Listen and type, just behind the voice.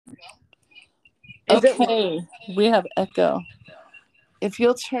Okay, we have echo. If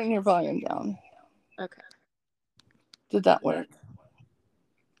you'll turn your volume down. Okay. Did that work?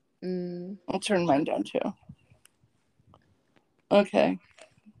 I'll turn mine down too. Okay.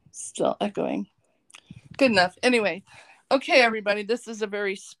 Still echoing. Good enough. Anyway. Okay, everybody. This is a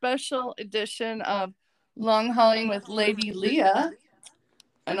very special edition of Long Hauling with Lady Leah.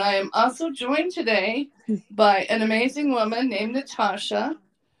 And I am also joined today by an amazing woman named Natasha,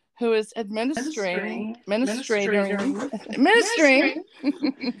 who is administering my IV.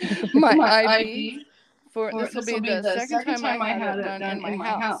 This will be the second time I had it done in my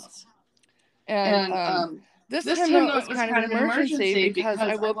house. And this time though, it was kind of an emergency because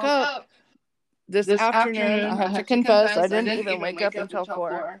I woke up this afternoon. I have to confess, I didn't even wake up until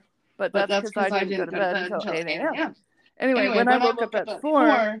 4. But that's because I didn't go to bed until 8 a.m. Anyway, when I woke up at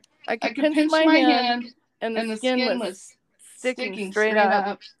 4, I could pinch my hand, and the skin was sticking straight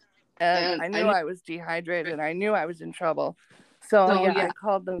up. And I knew I was dehydrated. I knew I was in trouble. So I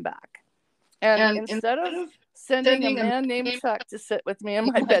called them back. And instead of sending a man named Chuck to sit with me in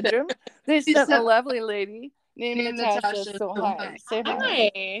my bedroom, they sent a lovely lady named Natasha. So hi. Say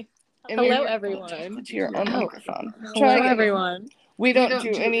hi. Hi. Hello, everyone. To your own microphone. Hello, everyone. We don't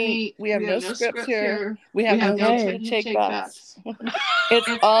do any, we have no scripts here. We have no take backs.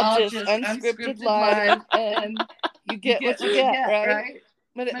 It's all just unscripted live, and you get what you get, right?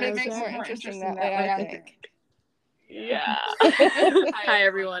 But it makes it more interesting that way, I think. Yeah. Hi,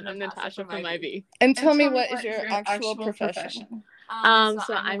 everyone. I'm Natasha from I.VIE. And tell me, what is your actual profession?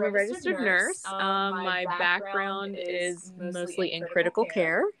 So I'm a registered nurse. My background is mostly in critical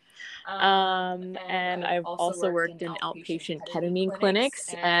care. And I've also worked in outpatient ketamine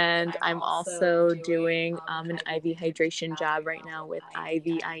clinics, and I'm also doing an IV hydration job right now with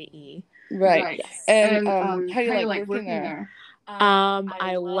IVIE. Right. Yes. And how do you like working there?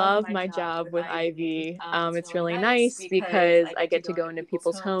 I love my job with IV. It's really nice because I get to go into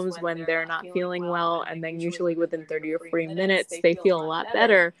people's homes when they're not feeling well, and then usually within 30 or 40 minutes they feel a lot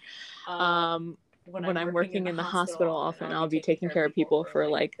better. When I'm working in the hospital, often I'll be taking care of people for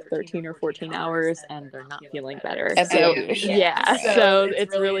like 13 or 14 hours and they're not feeling better. So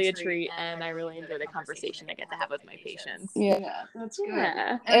it's really a treat, and I really enjoy the conversation I get to have with my patients. Yeah, that's good.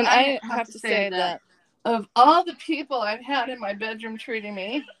 Yeah. And I have to say that of all the people I've had in my bedroom treating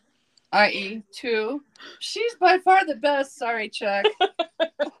me, i.e. 2, she's by far the best. Sorry, Chuck.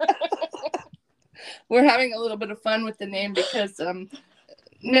 We're having a little bit of fun with the name because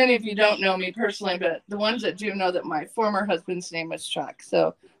many of you don't know me personally, but the ones that do know that my former husband's name was Chuck.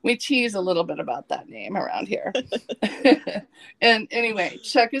 So we tease a little bit about that name around here. And anyway,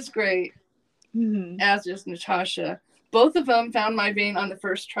 Chuck is great, as is Natasha. Both of them found my vein on the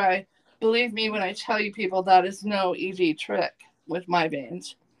first try. Believe me when I tell you, people, that is no easy trick with my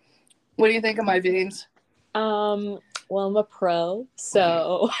veins. What do you think of my veins? Well, I'm a pro,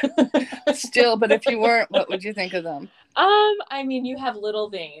 so. Still, but if you weren't, what would you think of them? I mean, you have little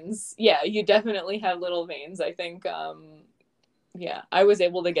veins. Yeah, you definitely have little veins. I think, yeah, I was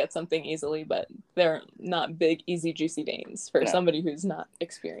able to get something easily, but they're not big, easy, juicy veins for somebody who's not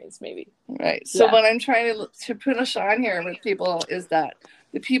experienced, maybe. Right. So what I'm trying to push on here with people is that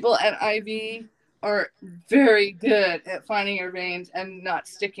the people at IV are very good at finding your veins and not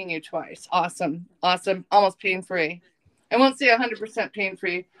sticking you twice. Awesome. Almost pain-free. I won't say 100%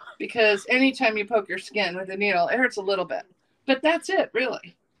 pain-free because anytime you poke your skin with a needle, it hurts a little bit. But that's it,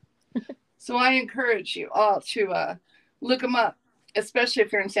 really. So I encourage you all to look them up, especially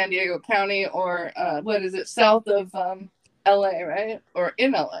if you're in San Diego County or south of LA, right? Or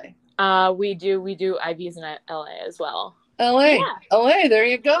in LA. We do IVs in LA as well. LA, there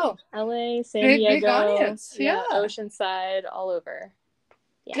you go. LA, San Diego, big audience. Yeah, Oceanside, all over.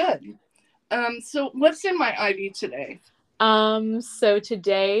 Yeah. Good. So what's in my IV today? So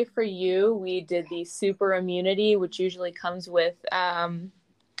today for you, we did the super immunity, which usually comes with 10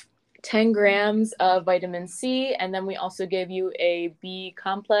 grams of vitamin C, and then we also give you a B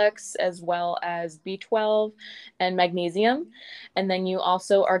complex as well as B12 and magnesium, and then you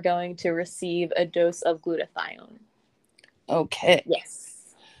also are going to receive a dose of glutathione. Okay.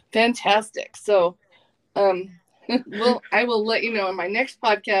 Yes. Fantastic. So I will let you know in my next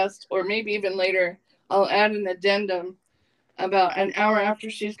podcast, or maybe even later, I'll add an addendum about an hour after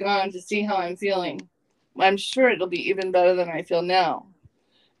she's gone to see how I'm feeling. I'm sure it'll be even better than I feel now.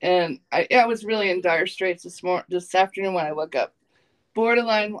 And I was really in dire straits this afternoon when I woke up.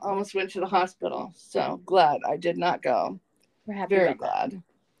 Borderline, almost went to the hospital. So glad I did not go. We're happy. Very glad.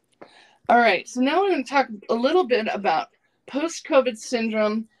 All right. So now we're going to talk a little bit about post-COVID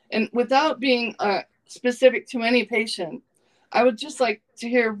syndrome. And without being specific to any patient, I would just like to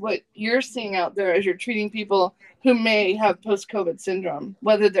hear what you're seeing out there as you're treating people who may have post-COVID syndrome,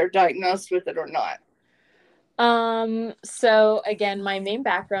 whether they're diagnosed with it or not. So again, my main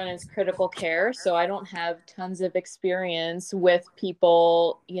background is critical care, so I don't have tons of experience with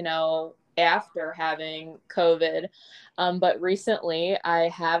people, after having COVID. But recently I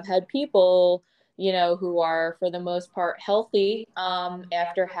have had people, who are for the most part healthy,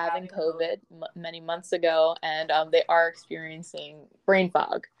 after having COVID many months ago, and they are experiencing brain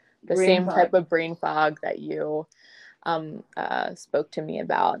fog, the same type of brain fog that you spoke to me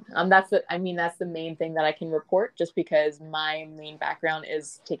about. That's the main thing that I can report, just because my main background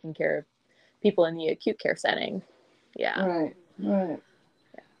is taking care of people in the acute care setting. Yeah. Right.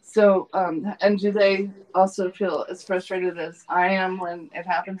 So, and do they also feel as frustrated as I am when it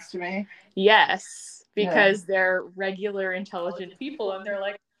happens to me? Yes, because they're regular, intelligent people, and they're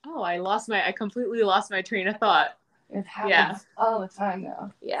like, oh, I completely lost my train of thought. It happens all the time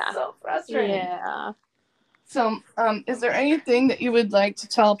now. Yeah. So frustrating. Yeah. So, is there anything that you would like to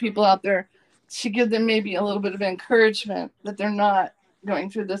tell people out there to give them maybe a little bit of encouragement that they're not going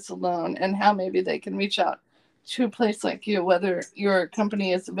through this alone, and how maybe they can reach out to a place like you, whether your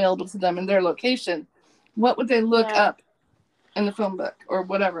company is available to them in their location? What would they look up in the phone book or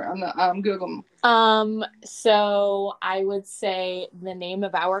whatever on the Google? So I would say the name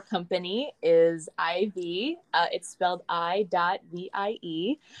of our company is I.VIE. It's spelled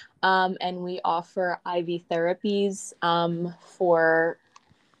I.VIE. And we offer IV therapies for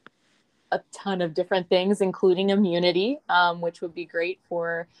a ton of different things, including immunity, which would be great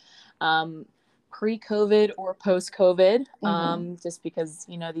for pre-COVID or post-COVID, just because,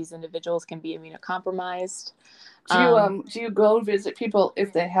 these individuals can be immunocompromised. Do you go visit people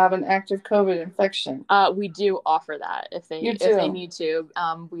if they have an active COVID infection? We do offer that if they need to.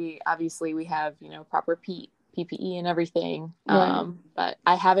 We have, proper PPE and everything. But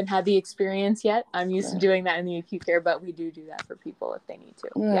I haven't had the experience yet. I'm used to doing that in the acute care, but we do that for people if they need to.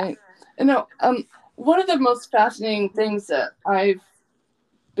 Right. Yeah. One of the most fascinating things that I've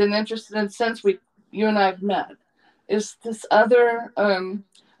been interested in since you and I've met is this other, I'm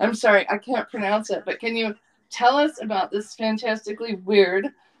sorry, I can't pronounce it, but can you tell us about this fantastically weird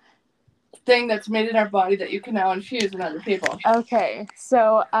thing that's made in our body that you can now infuse in other people? Okay,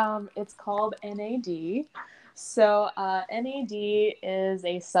 so it's called NAD. So NAD is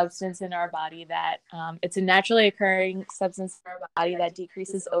a substance in our body that it's a naturally occurring substance in our body that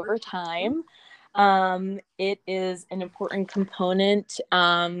decreases over time. It is an important component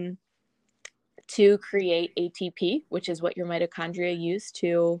to create ATP, which is what your mitochondria use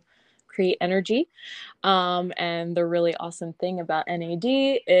to create energy. And the really awesome thing about NAD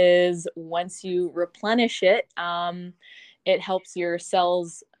is once you replenish it, it helps your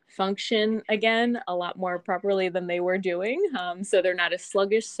cells function again a lot more properly than they were doing. So they're not as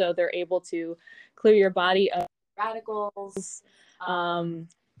sluggish, so they're able to clear your body of radicals,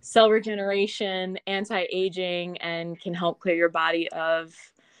 cell regeneration, anti-aging, and can help clear your body of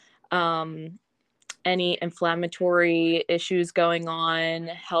any inflammatory issues going on,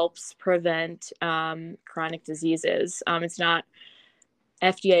 helps prevent chronic diseases. It's not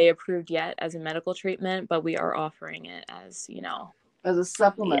FDA approved yet as a medical treatment, but we are offering it as, as a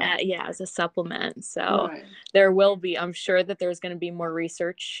supplement. Yeah, as a supplement. So there will be, I'm sure that there's going to be more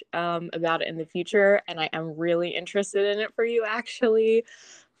research about it in the future. And I am really interested in it for you, actually,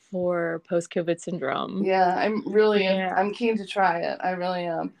 for post-COVID syndrome. Yeah, I'm keen to try it. I really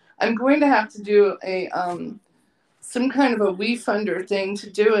am. I'm going to have to do a some kind of a WeFunder thing to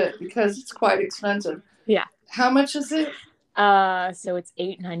do it because it's quite expensive. Yeah. How much is it? So it's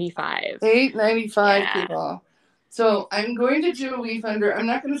 $8.95. $8.95, people. So I'm going to do a WeFunder. I'm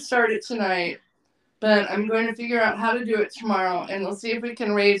not going to start it tonight, but I'm going to figure out how to do it tomorrow, and we'll see if we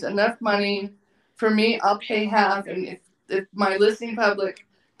can raise enough money. For me, I'll pay half, and if my listening public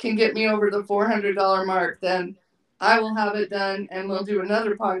can get me over the $400 mark, then I will have it done, and we'll do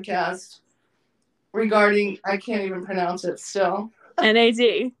another podcast regarding, I can't even pronounce it still.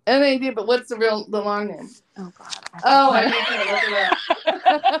 NAD. NAD, but what's the long name? Oh, God. I need to look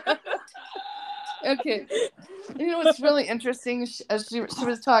it up. Okay. You know what's really interesting? As she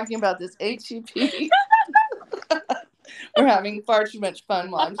was talking about this ATP. We're having far too much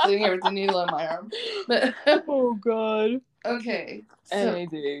fun while I'm sitting here with the needle in my arm. But, oh, God. Okay. So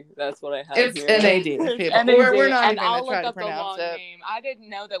NAD. That's what I have it's here. NAD. NAD. We're not and even I'll try look to up the pronounce long it. name. I didn't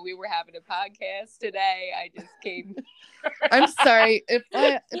know that we were having a podcast today. I just came. I'm sorry. If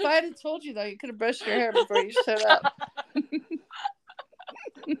I had told you, though, you could have brushed your hair before you showed up.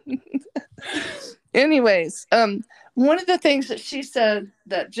 Anyways, one of the things that she said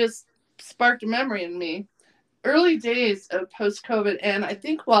that just sparked a memory in me early days of post-COVID, and I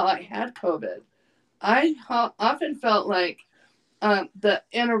think while I had COVID, I often felt like the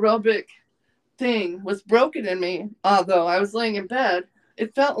anaerobic thing was broken in me. Although I was laying in bed,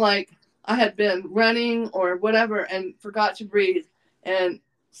 it felt like I had been running or whatever and forgot to breathe. And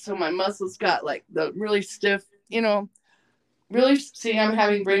so my muscles got like the really stiff, really, see, I'm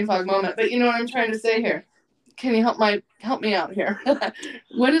having brain fog moment, but you know what I'm trying to say here. Can you help me out here?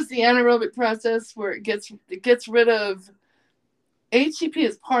 What is the anaerobic process where it gets rid of HCP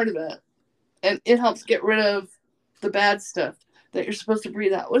is part of it, and it helps get rid of the bad stuff that you're supposed to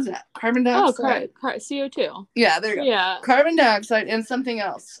breathe out. What is that? Carbon dioxide? Oh, CO2. Yeah, there you go. Yeah. Carbon dioxide and something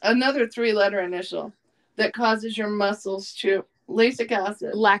else. Another 3-letter initial that causes your muscles to lactic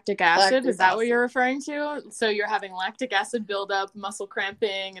acid. Lactic acid. Is that what you're referring to? So you're having lactic acid buildup, muscle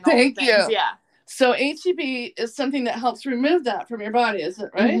cramping, and all the things. Thank you. Yeah. So HCP is something that helps remove that from your body, isn't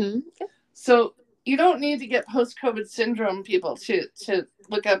it, right? Mm-hmm. So you don't need to get post-COVID syndrome, people, to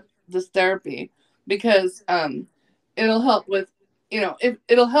look up this therapy, because it'll help with,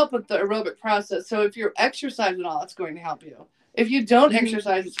 it'll help with the aerobic process. So if you're exercising all, it's going to help you. If you don't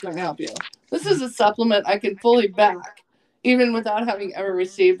exercise, it's going to help you. This is a supplement I can fully back, even without having ever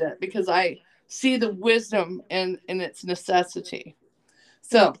received it, because I see the wisdom in its necessity.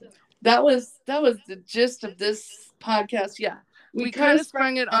 So that was the gist of this podcast. Yeah, we kind of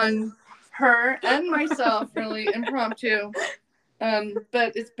sprung it on her and myself, really impromptu,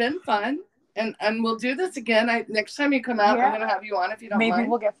 but it's been fun. And we'll do this again. Next time you come out, I'm going to have you on if you don't mind. Maybe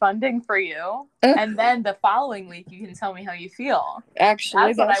we'll get funding for you. And then the following week, you can tell me how you feel.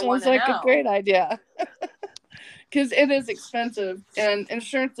 Actually, that sounds like a great idea. Because it is expensive, and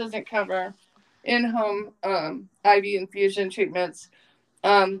insurance doesn't cover in-home IV infusion treatments.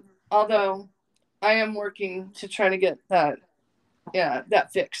 Although I am working to try to get that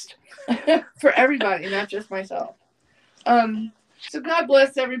fixed for everybody, not just myself. So God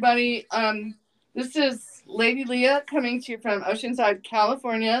bless everybody. This is Lady Leah coming to you from Oceanside,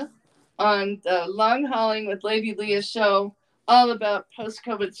 California, on the Long Hauling with Lady Leah show, all about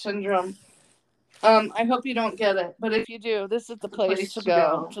post-COVID syndrome. I hope you don't get it, but if you do, this is the place to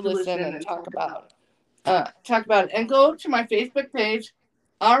go to listen and talk about it. And go to my Facebook page,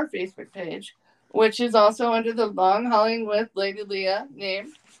 our Facebook page, which is also under the Long Hauling with Lady Leah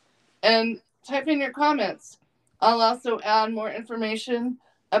name, and type in your comments. I'll also add more information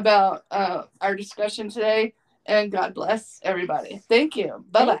about our discussion today, and God bless everybody. Thank you.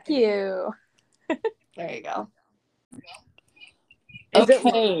 Bye-bye. Thank you. There you go.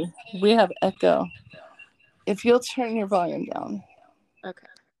 Okay, we have echo. If you'll turn your volume down. Okay.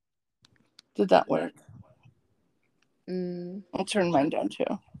 Did that work? I'll turn mine down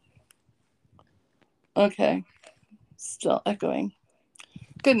too. Okay. Still echoing.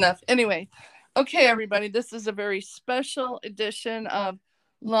 Good enough. Anyway. Okay, everybody, this is a very special edition of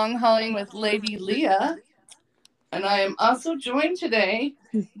Long Hauling with Lady Leah. And I am also joined today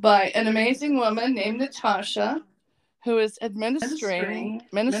by an amazing woman named Natasha, who is administering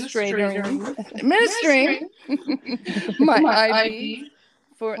my IV.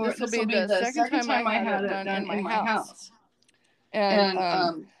 This will be the second time I had it done in my house.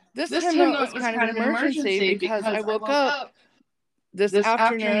 And this time though, it was kind of an emergency because I woke up this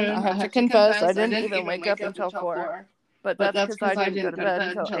afternoon. I have to confess, I didn't even wake up until 4. But that's because I didn't go to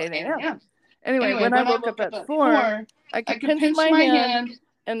bed until 8 a.m. Anyway, when I woke up at 4, I could pinch my hand,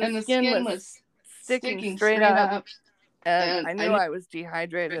 and the skin was sticking straight up. And I knew I was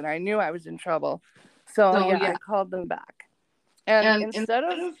dehydrated. I knew I was in trouble. So I called them back. And instead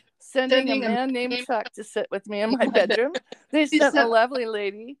of sending a man named Chuck to sit with me in my bedroom, they sent a lovely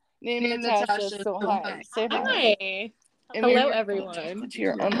lady named Natasha. So hi. Say hi. Hi. Hello, everyone. To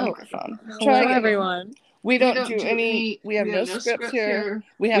your own microphone. Hello, everyone. We don't do any, we have no script here.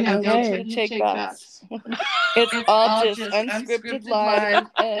 We have no take backs. It's all just unscripted live,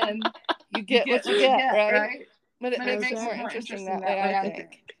 and you get what you get, right? But it makes it more interesting that way, I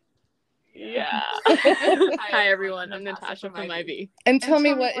think. Yeah. Hi, everyone. I'm Natasha from I.VIE. And tell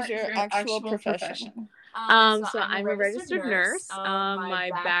me, what is your actual profession? So I'm a registered nurse.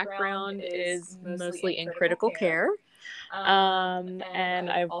 My background is mostly in critical care. And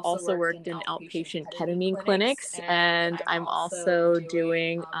I've also worked in outpatient ketamine clinics, and I'm also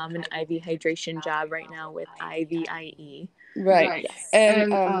doing an IV hydration job right now with IVIE. Right. Yes.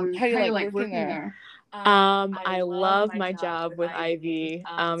 And how do you like working there? I love my job with IV.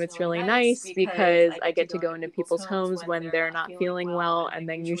 It's really nice because I get to go into people's homes when they're not feeling well, and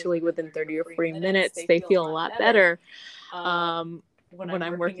then usually within 30 or 40 minutes they feel a lot better. when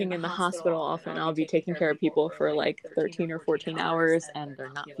I'm working in the hospital, often I'll be taking care of people for like 13 or 14 hours and they're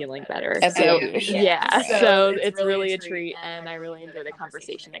not feeling better. So so it's really a treat, and I really enjoy the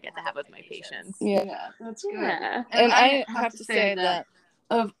conversation I get to have with my patients. Yeah, that's good. Yeah. And I have to say that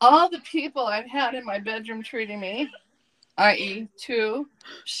of all the people I've had in my bedroom treating me, i.e. 2,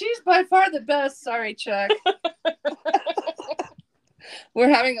 she's by far the best. Sorry, Chuck. We're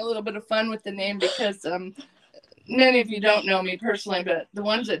having a little bit of fun with the name because many of you don't know me personally, but the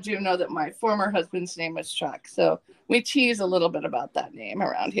ones that do know that my former husband's name was Chuck. So we tease a little bit about that name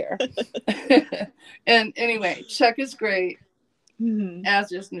around here. And anyway, Chuck is great,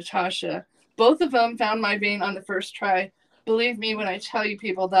 as is Natasha. Both of them found my vein on the first try. Believe me when I tell you,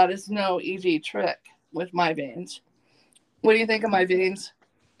 people, that is no easy trick with my veins. What do you think of my veins?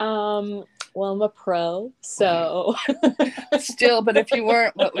 Well, I'm a pro, so still, but if you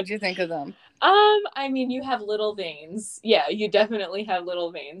weren't, what would you think of them? I mean, you have little veins. Yeah, you definitely have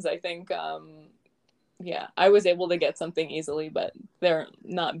little veins. I think, yeah, I was able to get something easily, but they're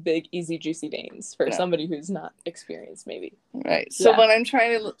not big, easy, juicy veins for somebody who's not experienced, maybe. Right. So what I'm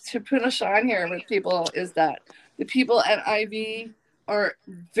trying to push on here with people is that the people at IV are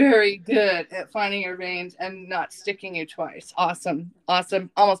very good at finding your veins and not sticking you twice. Awesome.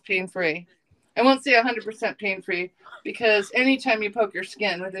 Almost pain-free. I won't say 100% pain-free because anytime you poke your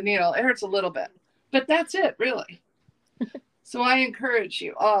skin with a needle, it hurts a little bit. But that's it, really. So I encourage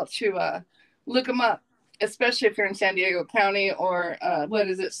you all to look them up, especially if you're in San Diego County or,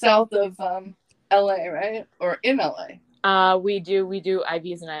 south of LA, right? Or in LA. We do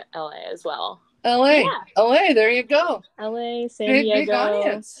IVs in LA as well. LA, there you go. LA, San Diego. Big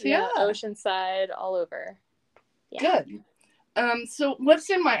audience. Yeah. Oceanside, all over. Yeah. Good. So what's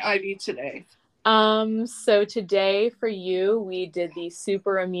in my IV today? So today for you, we did the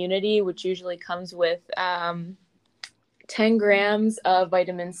super immunity, which usually comes with 10 grams of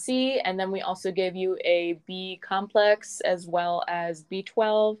vitamin C. And then we also gave you a B complex as well as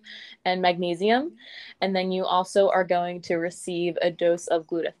B12 and magnesium. And then you also are going to receive a dose of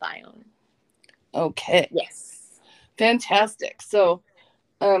glutathione. Okay. Yes. Fantastic. So,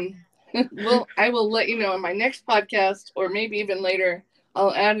 well, I will let you know in my next podcast, or maybe even later,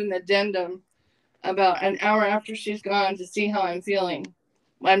 I'll add an addendum about an hour after she's gone to see how I'm feeling.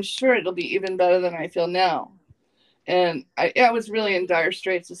 I'm sure it'll be even better than I feel now. And I was really in dire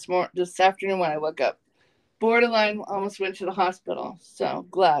straits this afternoon when I woke up. Borderline almost went to the hospital. So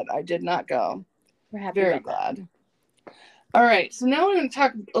glad I did not go. We're happy. Very glad. All right. So now we're going to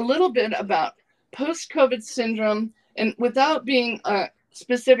talk a little bit about post-COVID syndrome. And without being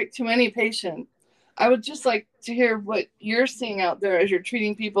specific to any patient, I would just like to hear what you're seeing out there as you're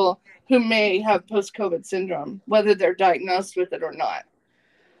treating people who may have post-COVID syndrome, whether they're diagnosed with it or not.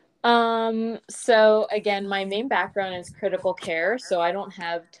 So again, my main background is critical care, so I don't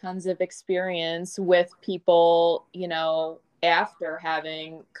have tons of experience with people, after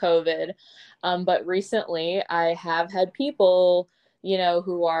having COVID. But recently I have had people,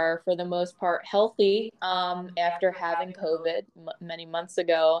 who are for the most part healthy, after having COVID many months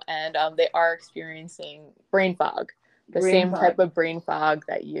ago, and, they are experiencing brain fog, the same type of brain fog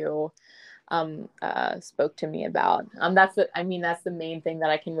that you spoke to me about. That's the main thing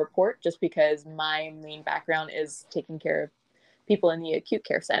that I can report, just because my main background is taking care of people in the acute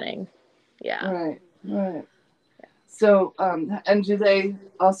care setting. Yeah. Right. So, and do they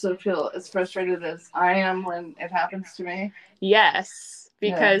also feel as frustrated as I am when it happens to me? Yes,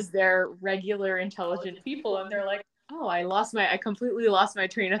 because they're regular, intelligent people, and they're like, oh, I completely lost my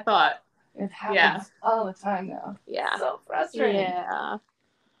train of thought. It happens all the time now. Yeah. So frustrating. Yeah.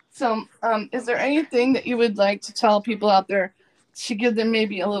 So, is there anything that you would like to tell people out there to give them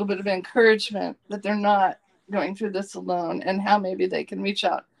maybe a little bit of encouragement that they're not going through this alone, and how maybe they can reach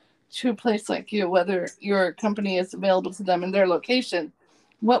out to a place like you, whether your company is available to them in their location?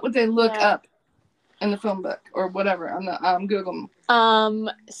 What would they look up in the phone book or whatever on the Google?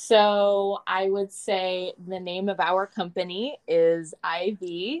 So I would say the name of our company is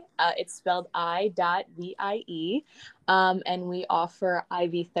IV. It's spelled I.VIE. And we offer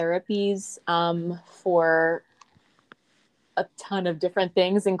IV therapies for a ton of different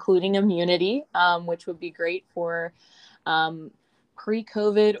things, including immunity, which would be great for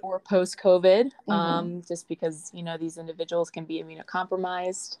pre-COVID or post-COVID, just because, these individuals can be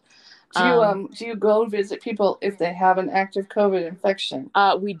immunocompromised. Do you go visit people if they have an active COVID infection?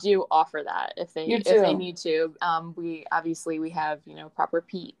 We do offer that if they need to. We have, proper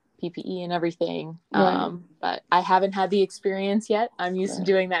PPE and everything. But I haven't had the experience yet. I'm used to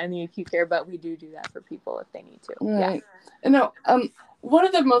doing that in the acute care, but we do that for people if they need to. Right. And one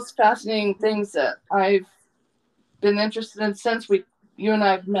of the most fascinating things that I've been interested in since we you and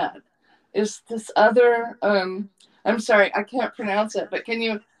I have met is this other, I'm sorry, I can't pronounce it, but can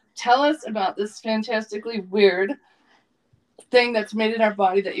you tell us about this fantastically weird thing that's made in our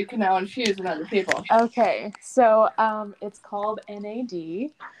body that you can now infuse in other people? Okay, so it's called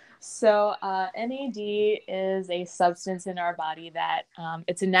NAD. So NAD is a substance in our body that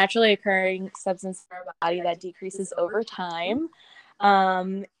it's a naturally occurring substance in our body that decreases over time.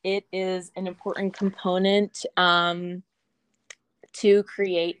 It is an important component to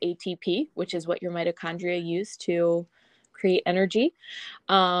create ATP, which is what your mitochondria use to create energy.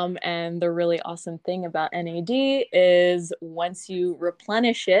 And the really awesome thing about NAD is once you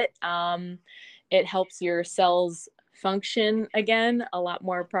replenish it, it helps your cells function again a lot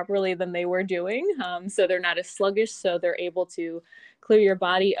more properly than they were doing. So they're not as sluggish, so they're able to clear your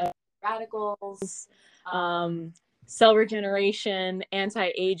body of radicals, cell regeneration,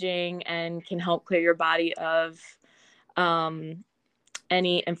 anti-aging, and can help clear your body of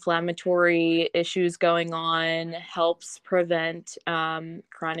any inflammatory issues going on, helps prevent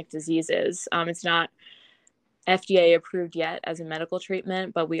chronic diseases. It's not FDA approved yet as a medical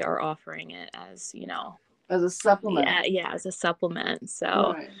treatment, but we are offering it as, as a supplement. Yeah, as a supplement.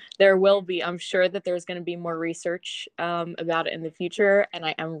 So there will be, I'm sure that there's going to be more research about it in the future. And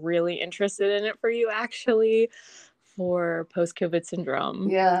I am really interested in it for you, actually, for post-COVID syndrome.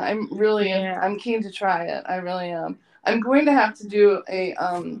 Yeah, I'm keen to try it. I really am. I'm going to have to do a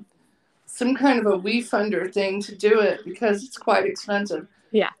some kind of a WeFunder thing to do it because it's quite expensive.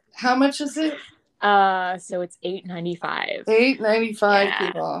 Yeah. How much is it? So it's $8.95. $8.95,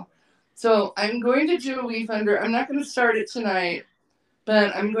 people. So I'm going to do a WeFunder. I'm not going to start it tonight,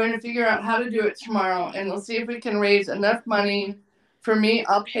 but I'm going to figure out how to do it tomorrow, and we'll see if we can raise enough money. For me,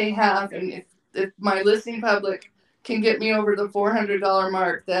 I'll pay half, and if my listening public can get me over the $400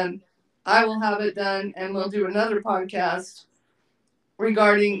 mark, then I will have it done, and we'll do another podcast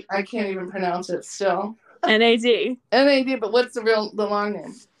regarding, I can't even pronounce it still. NAD. NAD, but what's the long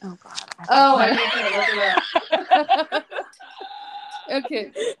name? Oh, God. I can't look it up.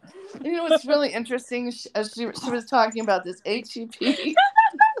 Okay. You know what's really interesting? As she was talking about this HEP.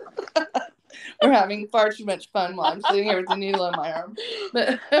 We're having far too much fun while I'm sitting here with the needle in my arm.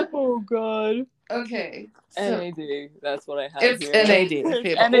 But, oh, God. Okay. So NAD. That's what I have it's here. NAD. People.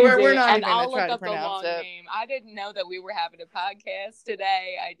 NAD. We're not and even I'll try look to up pronounce the long it. name. I didn't know that we were having a podcast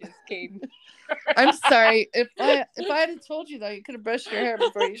today. I just came. I'm sorry. If I had told you, though, you could have brushed your hair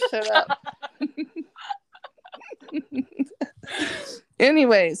before you showed up.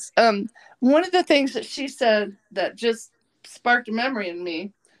 Anyways, one of the things that she said that just sparked a memory in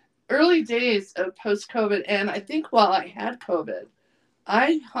me, early days of post-COVID, and I think while I had COVID,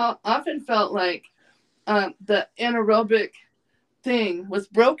 I often felt like the anaerobic thing was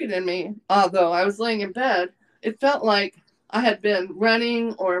broken in me. Although I was laying in bed, it felt like I had been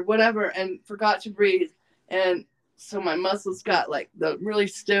running or whatever and forgot to breathe. And so my muscles got like the really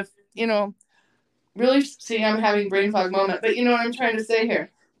stiff, really, see, I'm having brain fog moment, but you know what I'm trying to say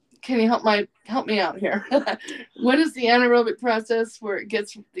here. Can you help me out here? What is the anaerobic process where it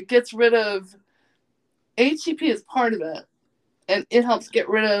gets rid of HCP is part of it, and it helps get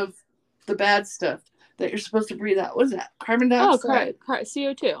rid of the bad stuff that you're supposed to breathe out. What is that? Carbon dioxide? Oh,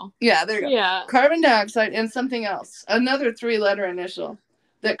 CO2. Yeah, there you go. Yeah. Carbon dioxide and something else. Another 3-letter initial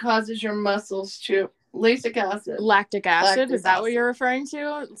that causes your muscles to lactic acid. Lactic acid. Is that what you're referring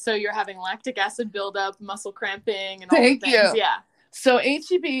to? So you're having lactic acid buildup, muscle cramping, and all the things. Thank you. Yeah. So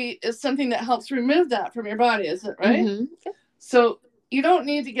HEB is something that helps remove that from your body, is it right? Mm-hmm. So you don't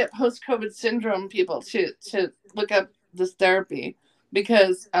need to get post-COVID syndrome, people, to look up this therapy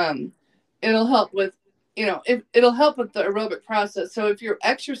because it'll help with, it'll help with the aerobic process. So if you're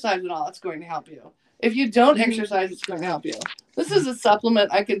exercising at all, it's going to help you. If you don't exercise, it's going to help you. This is a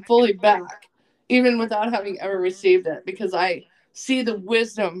supplement I can fully back, even without having ever received it, because I see the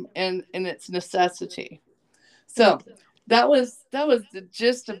wisdom in its necessity. So that was the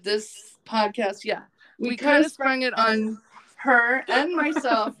gist of this podcast. Yeah, we kind of sprung it on her and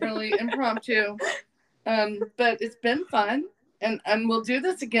myself, really impromptu, but it's been fun. And we'll do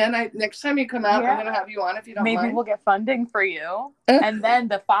this again. Next time you come out, I'm going to have you on if you don't mind. Maybe we'll get funding for you. And then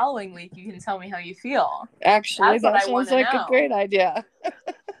the following week, you can tell me how you feel. Actually, that sounds like a great idea.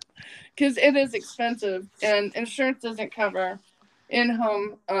 Because it is expensive, and insurance doesn't cover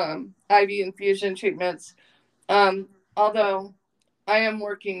in-home IV infusion treatments. Although I am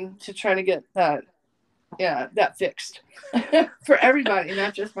working to try to get that fixed for everybody,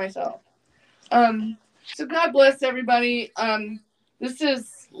 not just myself. So God bless everybody. This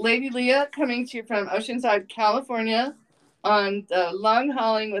is Lady Leah coming to you from Oceanside, California on the Long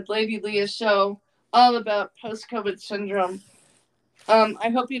Hauling with Lady Leah show, all about post-COVID syndrome. I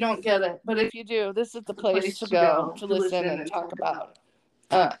hope you don't get it, but if you do, this is the place to go to listen and talk about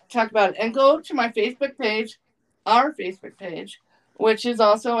it. And go to my Facebook page, our Facebook page, which is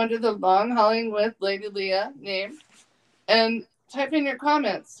also under the Long Hauling with Lady Leah name, and type in your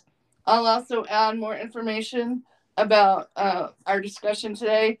comments. I'll also add more information about our discussion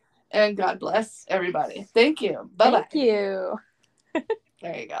today, and God bless everybody. Thank you. Bye-bye. Thank you.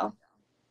 There you go.